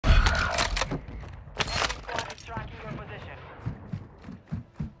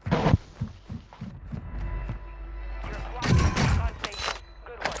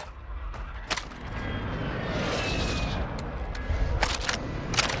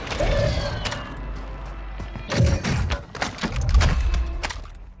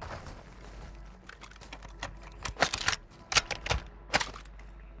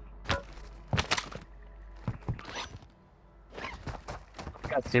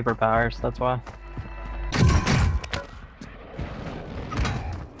superpowers, that's why.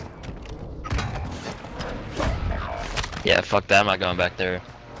 Yeah, fuck that, I'm not going back there.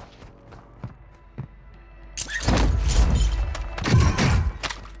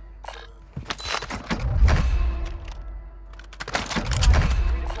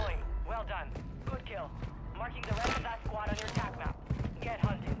 Well done. Good kill. Marking the rest of that squad on your attack map. Get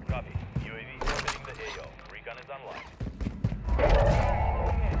hunting. Copy. UAV orbiting the AO. Recon is unlocked.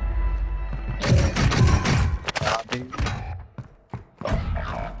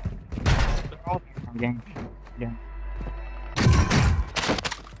 Game. Yeah.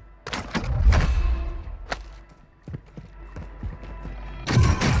 Your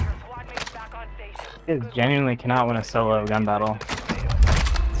squad mates back on station. You guys genuinely cannot win a solo gun battle.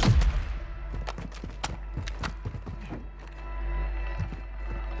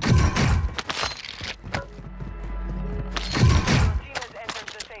 Your team has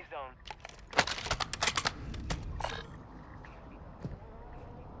entered the safe zone.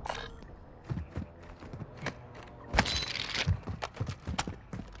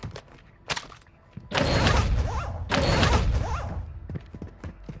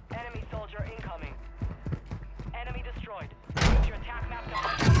 Enemy soldier incoming. Enemy destroyed. Use your attack map to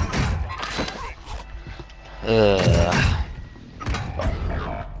hunt down the rest of them.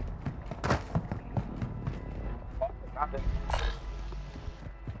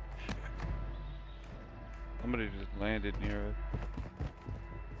 Somebody just landed near us.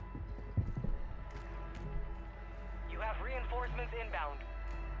 You have reinforcements inbound.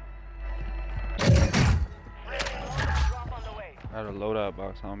 Drop on the way. I had a loadout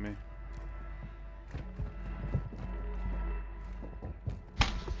box on me.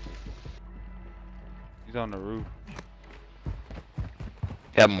 He's on the roof.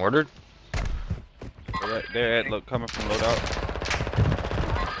 Got mortared? They're at look coming from loadout.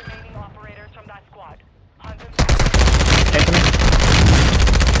 Last remaining operators from that squad. Hunt them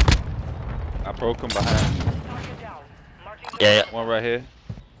I broke him behind. down. Target down. Marking the Yeah, One right here.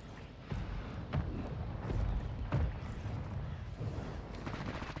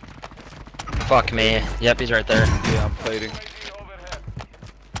 Fuck me. Yep, he's right there. Yeah, I'm plating.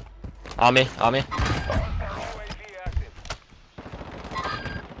 On me, on me. kill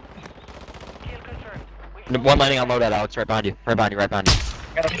confirmed. We One landing on loadout, Alex. Right behind you. Right behind you, right behind you.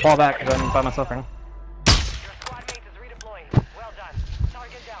 I gotta fall back because I'm by myself right now. Your squad mate is redeploying. Well done.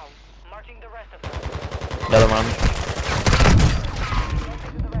 Target down. Marking the rest of them. Another one.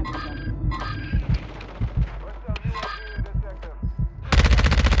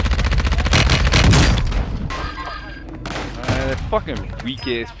 That fucking weak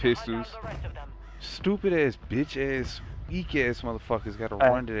ass pistols. The rest of them. Stupid ass bitch ass weak ass motherfuckers gotta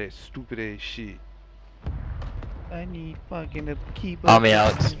run to that stupid ass shit. I need fucking to keep On me,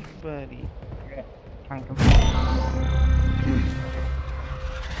 Alex. buddy. Trying to come.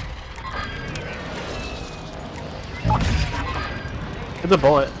 It's a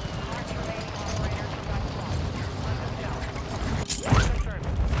bullet. Confirmed.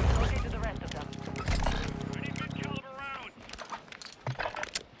 Locate to the rest of them.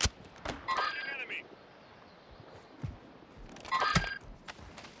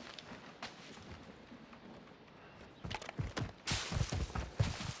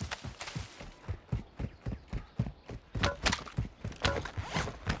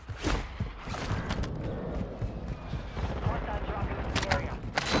 Hostile dropping into the area.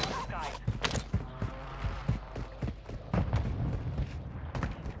 Skies.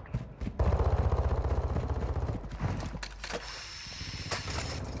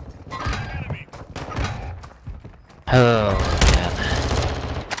 Oh, man.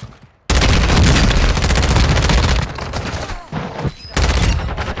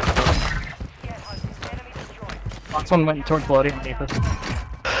 Get hunted. Enemy destroyed. Last one went towards bloody underneath us.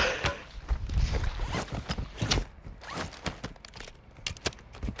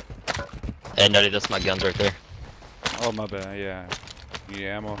 Hey, Nutty, that's my guns right there. Oh my bad, yeah. You need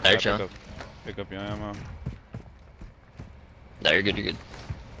ammo? There, I John. pick up your ammo. No, you're good, you're good.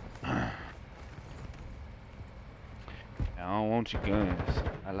 I don't want your guns.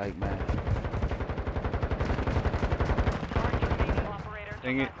 I like mine. Mark your remaining operators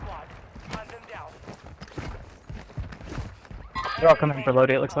Dang from it. that squad. Hunt them down. They're all coming for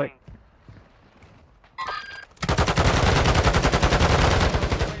loadie, it looks like.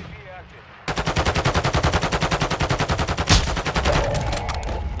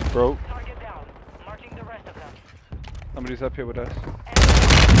 Broke. Target down. Marking the rest of them. Somebody's up here with us.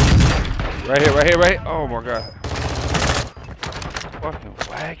 Right here, right here, right here. Oh my god. Fucking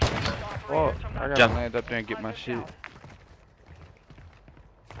wacky. Fuck. I gotta Jump. land up there and get my shit.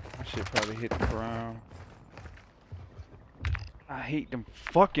 shit probably hit the ground. I hate them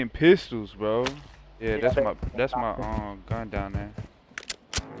fucking pistols, bro. Yeah, that's my gun down there.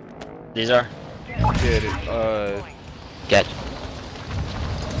 These are? Yeah, it, Get.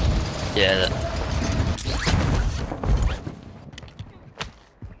 Yeah, that.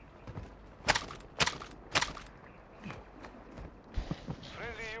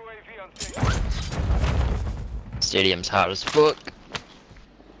 Friendly UAV on station. Stadium's hot as fuck.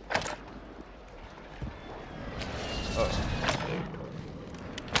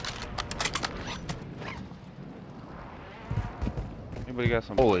 Anybody got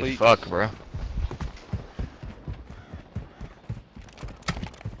some Holy plates? fuck, bro.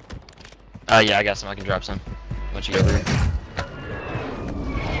 Yeah, I got some. I can drop some. Once you go over here.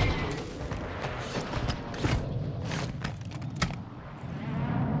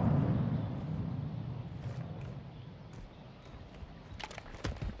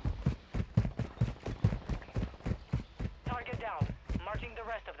 Target down. Marking the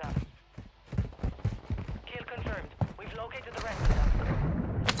rest of them. Kill confirmed. We've located the rest of them.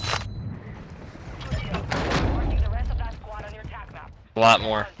 Marking the rest of that squad on your attack map. A lot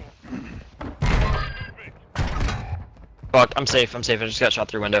more. Fuck, I'm safe. I just got shot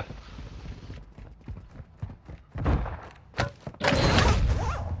through window.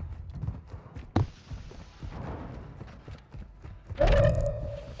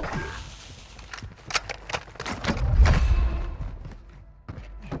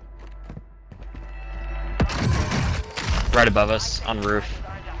 Right above us, on roof.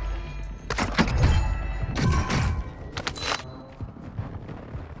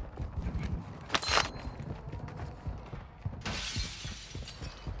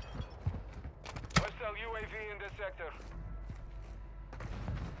 Hostile UAV in this sector.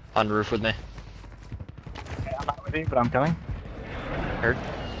 On roof with me. I'm not with you, but I'm coming. Heard.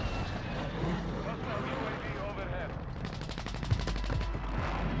 Hostile UAV overhead.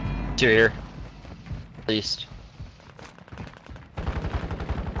 Two here. At least.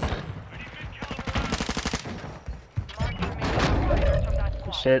 From that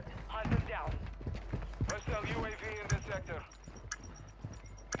squad. Shit. Hunt them down. Hostile UAV in this sector.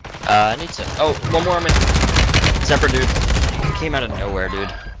 I need to. Oh, one more on me. Separate dude. He came out of nowhere,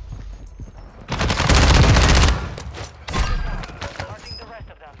 dude. Marking the rest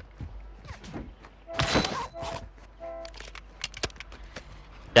of them.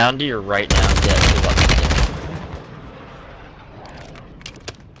 Down to your right now. Yeah, good luck.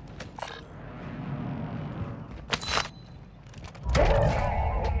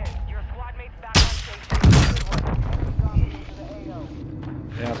 Your squad mates back on station. Good work.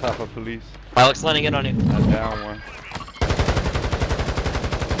 Yeah, on top of police. Alex landing in on you. I'm down one.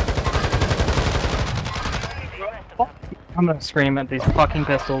 I'm gonna scream at these fucking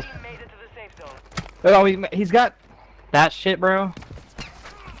pistols. Made it to the safe zone. Oh, he's got that shit, bro.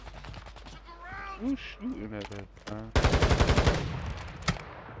 Who's shooting at that?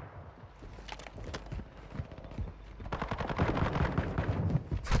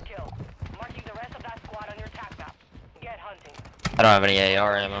 Kill. Marking the rest of that squad on your attack map. Get hunting. I don't have any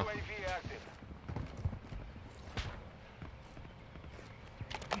AR ammo. UAV active.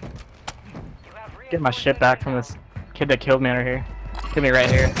 You have Get my shit back from this kid that killed me under here. Killed me right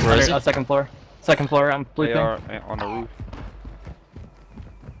here. Where is he? Second floor. Second floor. I'm blue They thing. are on the roof.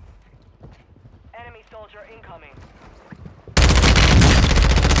 enemy soldier incoming.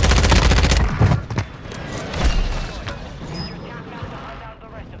 Use your attack map to hunt down the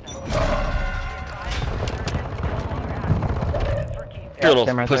rest of them. Be advised, insurgents no longer active. For keep. Your little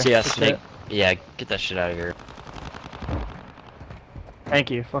Same right pussy there. ass Good snake. shit. Yeah, get that shit out of here.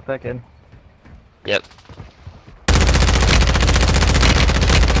 Thank you. Fuck that kid. Yep.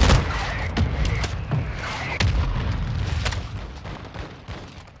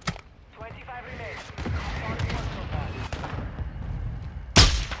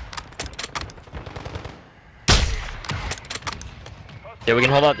 Yeah, we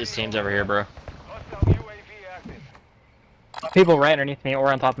can hold out these teams over here, bro. Hostile UAV active. People right underneath me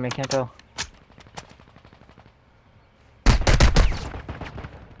or on top of me. Can't tell. The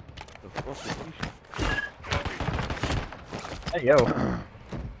fuck is he shooting? Hey yo.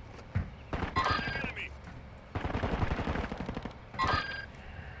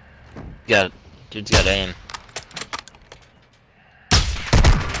 Dude's got aim.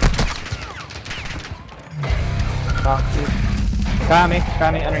 Top, dude. Got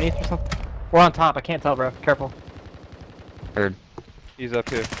me underneath or something. We're on top. I can't tell, bro. Careful. Heard. He's up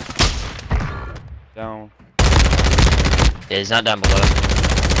here. Down. Yeah, he's not down below.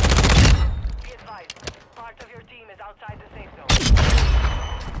 Be advised, part of your team is outside the safe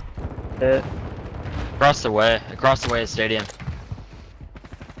zone. Hit. Across the way, stadium.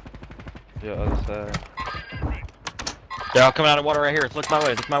 Yeah, other side. They're all coming out of water right here. Look my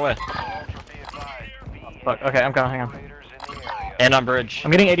way, look my way. Ultra, be advised. Fuck, okay, I'm coming, hang on. Operators in the area. And on bridge. I'm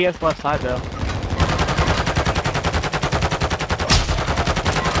getting ADS left side though.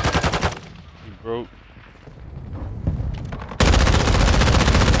 You broke.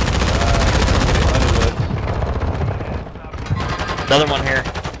 Another one here.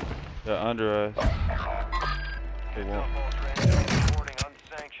 They're under us. They won't. Reporting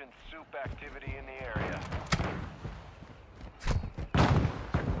unsanctioned soup activity in the area.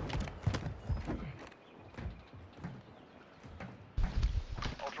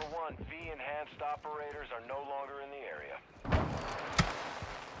 Ultra One, V-enhanced operators are no longer in the area.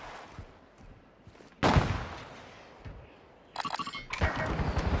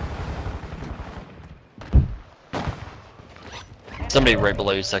 Somebody right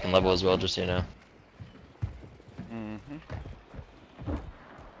below you, second level as well, just so you know. Mm-hmm.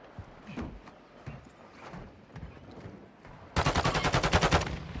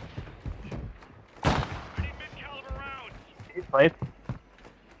 He's played.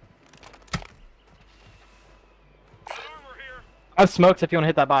 I have smokes if you want to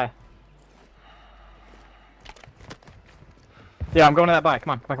hit that buy. Yeah, I'm going to that buy.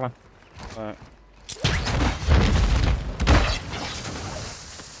 Come on, come on, come on. Alright.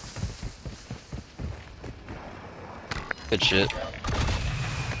 Good shit.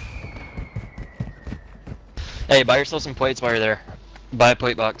 Hey, buy yourself some plates while you're there. Buy a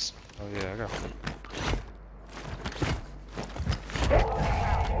plate box. Oh yeah, I got one.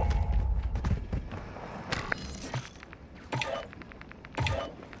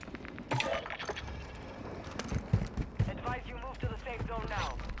 Advise you move to the safe zone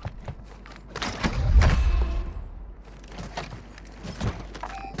now.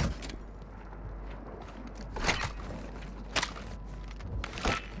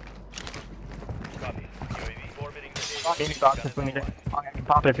 Gaming box if we need it. I can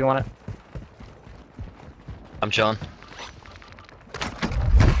pop it if you want it. I'm chilling.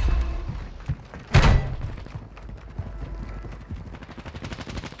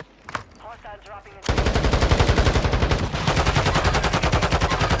 Hostile dropping into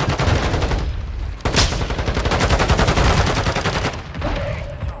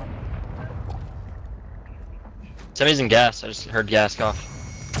Somebody's in gas. I just heard gas cough.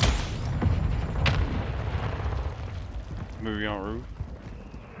 Movie on roof.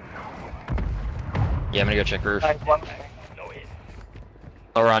 Yeah, I'm gonna go check roof. One.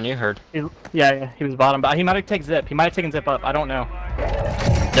 Oh, we're on you, heard. Yeah, he was bottom, but he might have taken zip. He might have taken zip up. I don't know.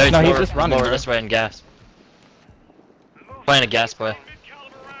 No, he's No, he's lower, just running, lower bro. this way in gas. Playing a gas play.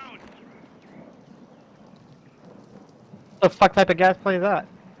 What the fuck type of gas play is that?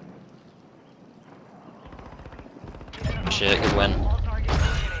 Shit, good win. all targets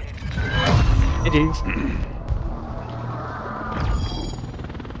eliminated. It is.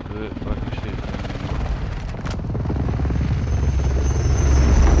 Good fucking shit.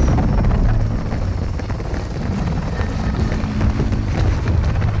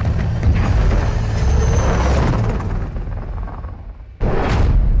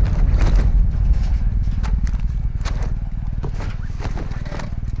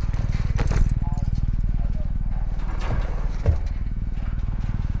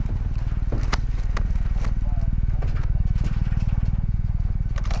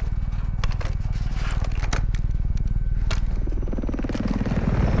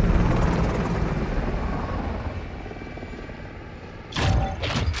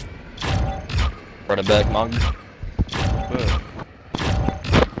 Run it back, Monk. But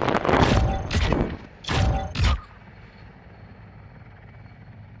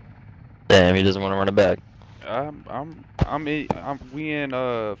Damn, he doesn't want to run it back. we in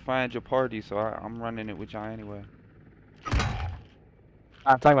find your party, so I'm running it with y'all anyway.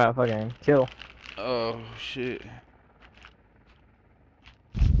 I'm talking about fucking kill. Oh shit.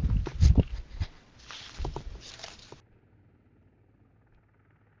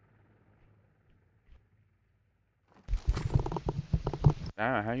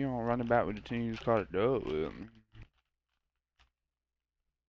 How you gonna run it back with the team you just caught a dub with?